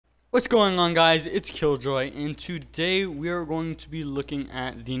What's going on, guys? It's Killjoy, and today we are going to be looking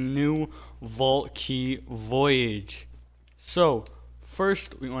at the new Vault Key Voyage. So,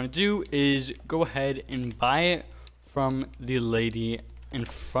 first we want to do is go ahead and buy it from the lady in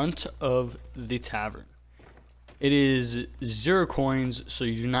front of the tavern. It is 0 coins, so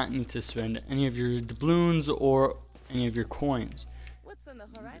you do not need to spend any of your doubloons or any of your coins. What's on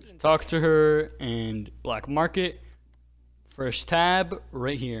the horizon? Just talk to her and black market. First tab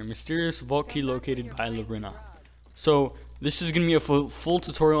right here, mysterious vault key located by Lorena. So this is gonna be a full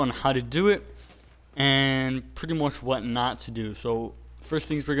tutorial on how to do it and pretty much what not to do. So first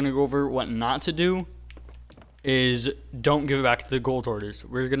things we're gonna go over what not to do is don't give it back to the gold hoarders.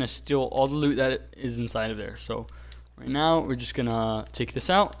 We're gonna steal all the loot that is inside of there. So right now we're just gonna take this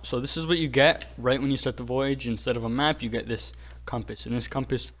out. So this is what you get right when you start the voyage. Instead of a map, you get this compass, and this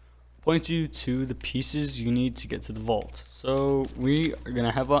compass points you to the pieces you need to get to the vault. So we are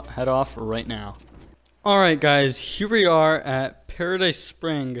gonna head off right now. Alright guys, here we are at Paradise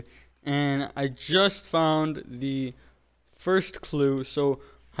Spring, and I just found the first clue. So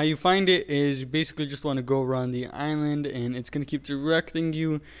how you find it is you basically just want to go around the island, and it's gonna keep directing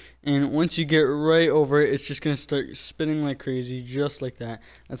you, and once you get right over it, it's just gonna start spinning like crazy, just like that.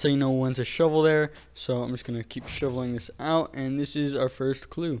 That's how you know when to shovel there. So I'm just gonna keep shoveling this out, and this is our first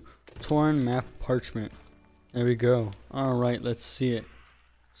clue. Torn map parchment. There we go. Alright, let's see it.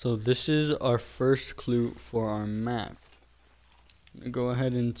 So this is our first clue for our map. I'm gonna go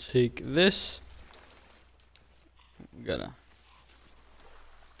ahead and take this. We gotta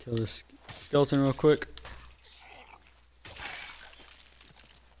kill this skeleton real quick.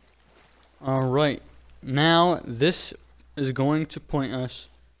 Alright, now this is going to point us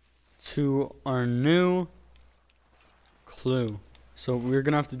to our new clue. So we're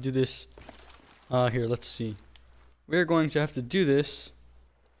gonna have to do this. Here, let's see. We're going to have to do this.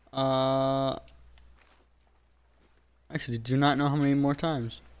 Actually, do not know how many more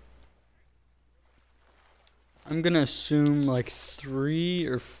times. I'm gonna assume like 3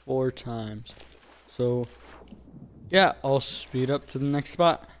 or 4 times. So yeah, I'll speed up to the next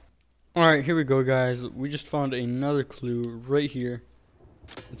spot. Alright, here we go, guys. We just found another clue right here.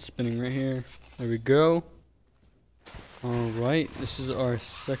 It's spinning right here. There we go. Alright, this is our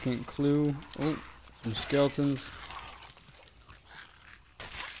second clue. Oh, some skeletons.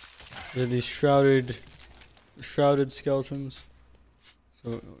 They're these shrouded skeletons.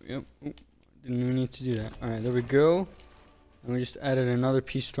 So, yep. Oh, didn't even need to do that. Alright, there we go. And we just added another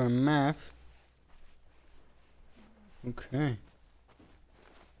piece to our map. Okay.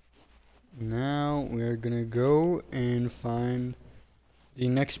 Now we're gonna go and find the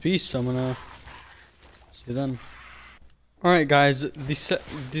next piece. So I'm gonna see you then. Alright guys,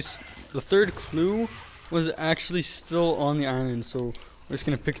 the third clue was actually still on the island, so we're just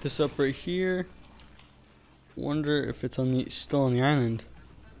gonna pick this up right here. Wonder if it's still on the island.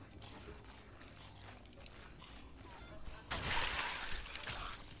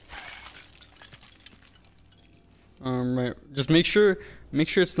 Right, just make sure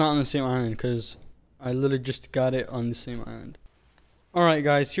it's not on the same island, because I literally just got it on the same island. Alright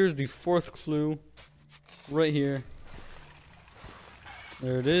guys, here's the fourth clue right here.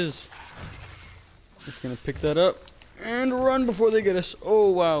 There it is. Just gonna pick that up and run before they get us.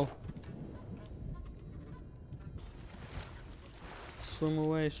 Oh wow. Swim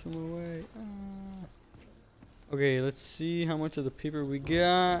away, swim away. Okay, let's see how much of the paper we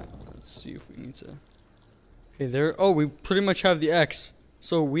got. Let's see if we need to. Okay, there. Oh, we pretty much have the X.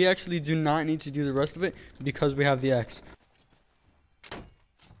 So we actually do not need to do the rest of it because we have the X.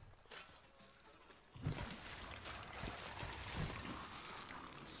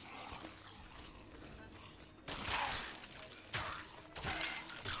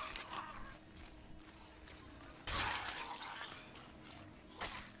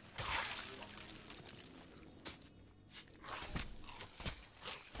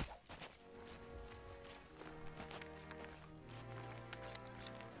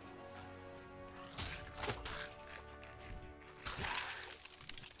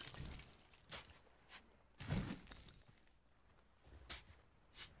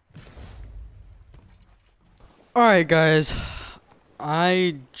 Alright guys,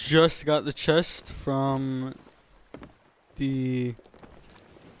 I just got the chest from the,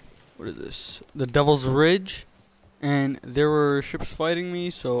 what is this? The Devil's Ridge, and there were ships fighting me,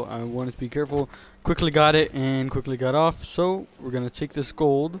 so I wanted to be careful. Quickly got it and quickly got off, so we're gonna take this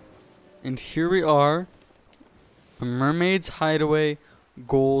gold, and here we are, a Mermaid's Hideaway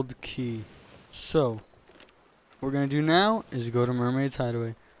gold key. So, what we're gonna do now is go to Mermaid's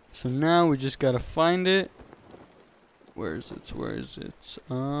Hideaway. So now we just gotta find it. Where is it? Where is it?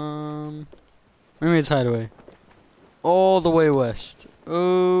 Mermaid's Hideaway. All the way west.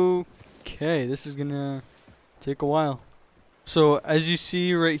 Okay, this is gonna take a while. So as you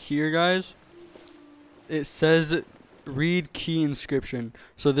see right here, guys, it says read key inscription.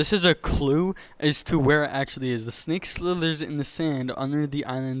 So this is a clue as to where it actually is. The snake slithers in the sand under the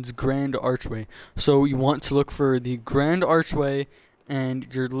island's grand archway. So you want to look for the grand archway, and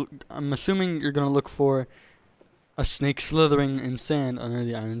I'm assuming you're gonna look for a snake slithering in sand under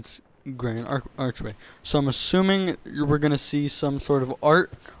the island's grand archway. So I'm assuming we're gonna see some sort of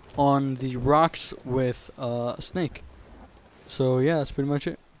art on the rocks with a snake. So yeah, that's pretty much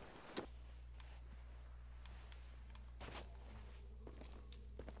it.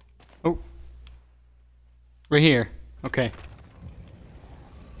 Oh, right here. Okay.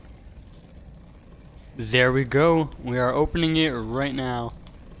 There we go. We are opening it right now.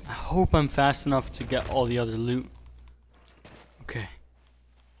 I hope I'm fast enough to get all the other loot. Okay.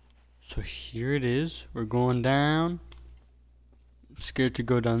 So here it is. We're going down. I'm scared to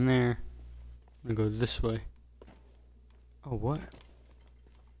go down there. I'm gonna go this way. Oh, what?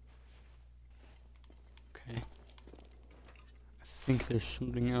 Okay. I think there's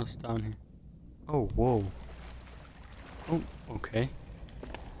something else down here. Oh, whoa. Oh, okay.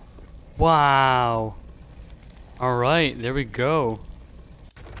 Wow. Alright, there we go.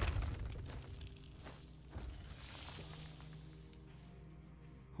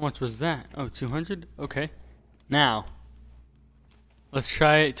 How much was that? Oh, 200? Okay. Now, let's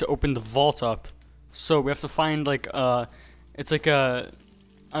try to open the vault up. So we have to find like it's like a,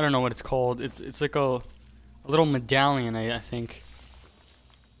 I don't know what it's called. It's like a little medallion, I think.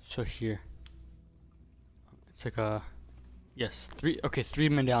 So here, it's like a, yes, three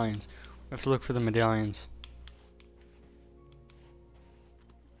medallions. We have to look for the medallions.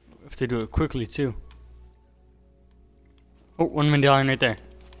 We have to do it quickly too. Oh, one medallion right there.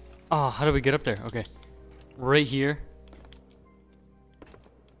 Oh, how do we get up there? Okay, right here.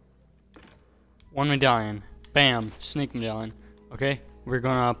 One medallion. Bam. Snake medallion. Okay. We're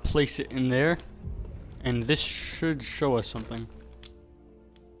gonna place it in there. And this should show us something.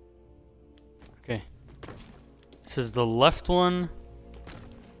 Okay. It says the left one.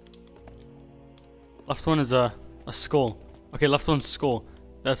 Left one is a skull. Okay, left one's skull.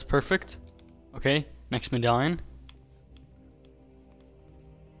 That's perfect. Okay. Next medallion.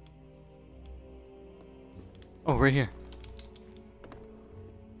 Oh, right here.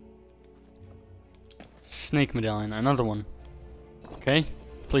 Snake medallion, another one. Okay,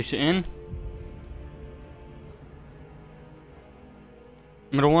 place it in.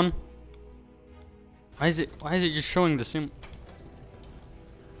 Middle one. Why is it just showing the same?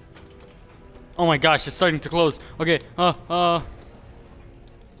 Oh my gosh, it's starting to close. Okay, okay,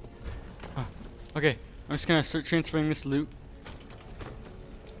 I'm just gonna start transferring this loot.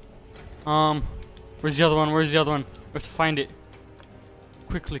 Where's the other one? Where's the other one? We have to find it.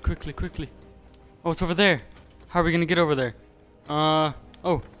 Quickly, quickly, quickly. Oh, it's over there. How are we gonna get over there? Oh,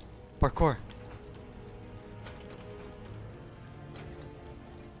 parkour.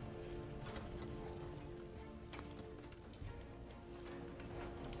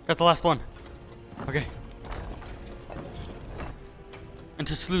 Got the last one. Okay.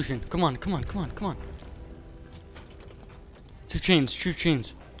 Enter solution. Come on, come on, come on, come on. Two chains, two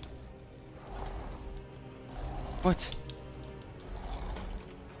chains. What?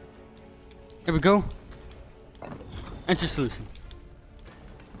 There we go. Enter solution.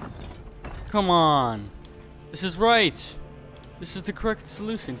 Come on. This is right. This is the correct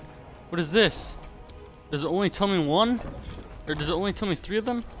solution. What is this? Does it only tell me one? Or does it only tell me three of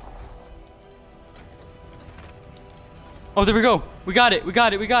them? Oh, there we go. We got it. We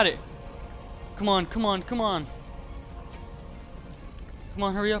got it. We got it. Come on. Come on. Come on. Come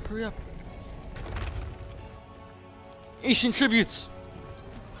on. Hurry up. Hurry up. Ancient tributes.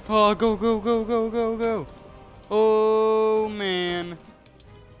 Oh, go, go, go, go, go, go. Oh, man.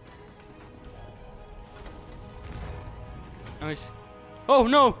 Nice. Oh,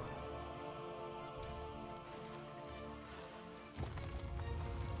 no.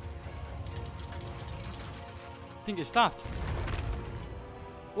 I think it stopped.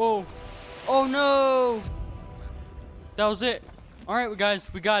 Whoa. Oh, no. That was it. All right,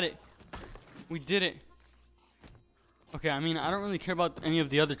 guys, we got it. We did it. Okay, I mean, I don't really care about any of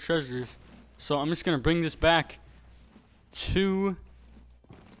the other treasures, so I'm just going to bring this back to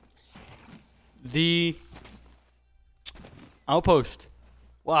the outpost.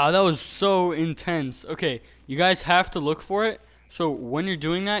 Wow, that was so intense. Okay, you guys have to look for it. So when you're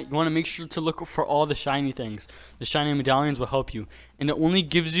doing that, you want to make sure to look for all the shiny things. The shiny medallions will help you. And it only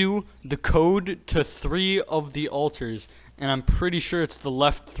gives you the code to 3 of the altars. And I'm pretty sure it's the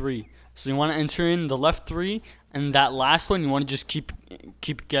left 3. So you want to enter in the left 3, and that last one you want to just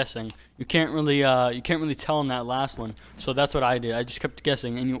keep guessing. You can't really tell in that last one. So that's what I did. I just kept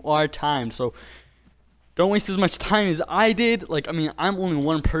guessing, and you are timed. So don't waste as much time as I did. Like, I mean, I'm only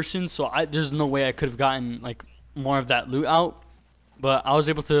one person, so there's no way I could have gotten like more of that loot out. But I was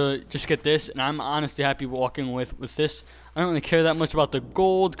able to just get this, and I'm honestly happy walking with this. I don't really care that much about the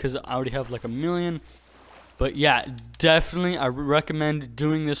gold because I already have like 1 million. But yeah, definitely I recommend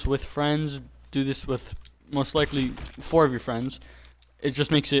doing this with friends. Do this with most likely 4 of your friends. It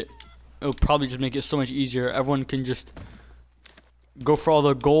just makes it'll probably just make it so much easier. Everyone can just go for all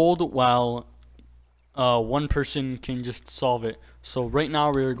the gold while one person can just solve it. So right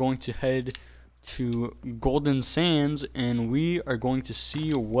now we are going to head to Golden Sands, and we are going to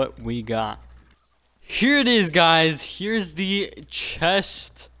see what we got. Here it is, guys. Here's the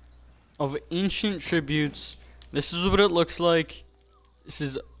chest of ancient tributes. This is what it looks like. This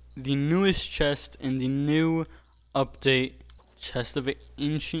is the newest chest in the new update, chest of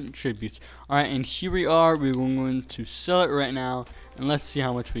ancient tributes. Alright, and here we are. We're going to sell it right now, and let's see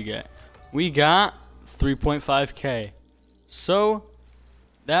how much we get. We got 3.5k. So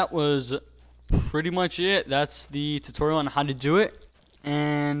that was pretty much it. That's the tutorial on how to do it.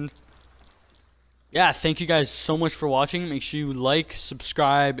 And yeah, thank you guys so much for watching. Make sure you like,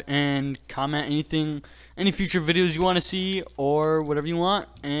 subscribe, and comment any future videos you want to see or whatever you want.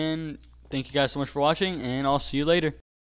 And thank you guys so much for watching, and I'll see you later.